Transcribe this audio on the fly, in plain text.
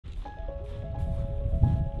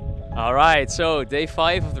All right, so day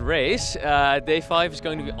 5 of the race. Day 5 is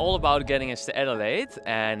going to be all about getting us to Adelaide,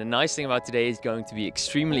 and the nice thing about today is going to be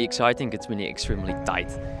extremely exciting. It's really extremely tight.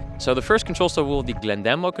 So the first control stop will be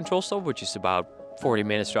Glendambo control stop, which is about 40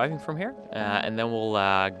 minutes driving from here, and then we'll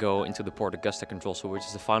go into the Port Augusta control stop, which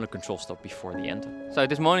is the final control stop before the end. So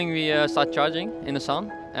this morning we start charging in the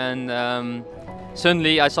sun, and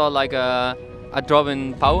suddenly I saw like a drop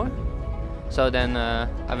in power. So then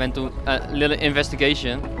I went to a little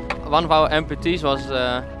investigation. One of our amputees was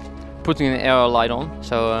putting an aero light on,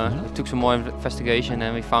 so it took some more investigation,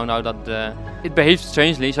 and we found out that it behaved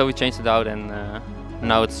strangely, so we changed it out, and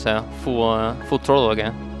now it's full throttle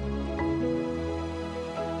again.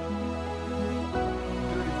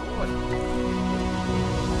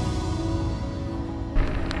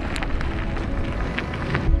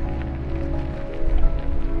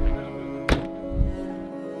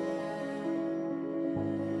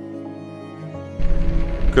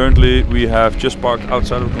 Currently we have just parked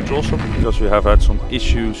outside of the control stop because we have had some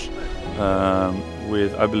issues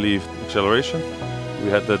with, I believe, acceleration. We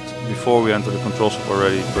had that before we entered the control stop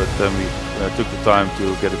already, but then we took the time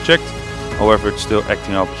to get it checked. However, it's still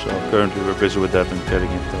acting up, so currently we're busy with that and getting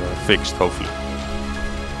it fixed, hopefully.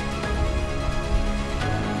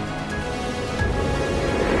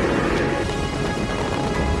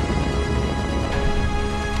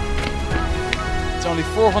 It's only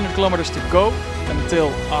 400 kilometers to go until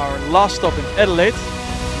our last stop in Adelaide.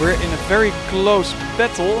 We're in a very close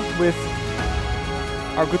battle with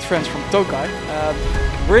our good friends from Tokai.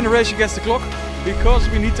 We're in a race against the clock because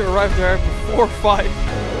we need to arrive there before 5.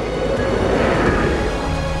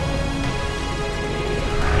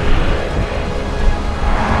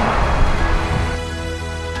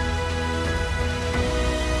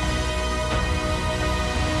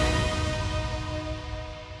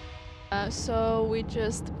 So we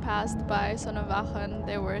just passed by Zonnewagen.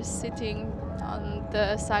 They were sitting on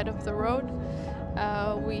the side of the road.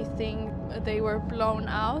 We think they were blown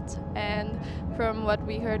out, and from what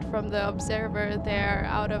we heard from the observer, they're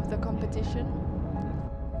out of the competition.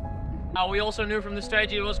 We also knew from the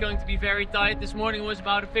strategy it was going to be very tight. This morning was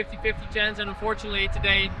about a 50-50 chance, and unfortunately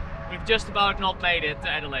today we've just about not made it to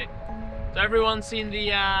Adelaide. So everyone's seen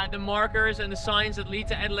the markers and the signs that lead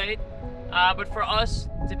to Adelaide, but for us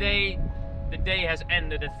today, the day has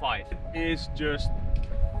ended at 5. It is just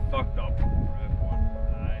fucked up for everyone.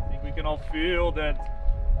 I think we can all feel that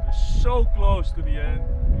we're so close to the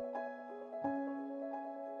end.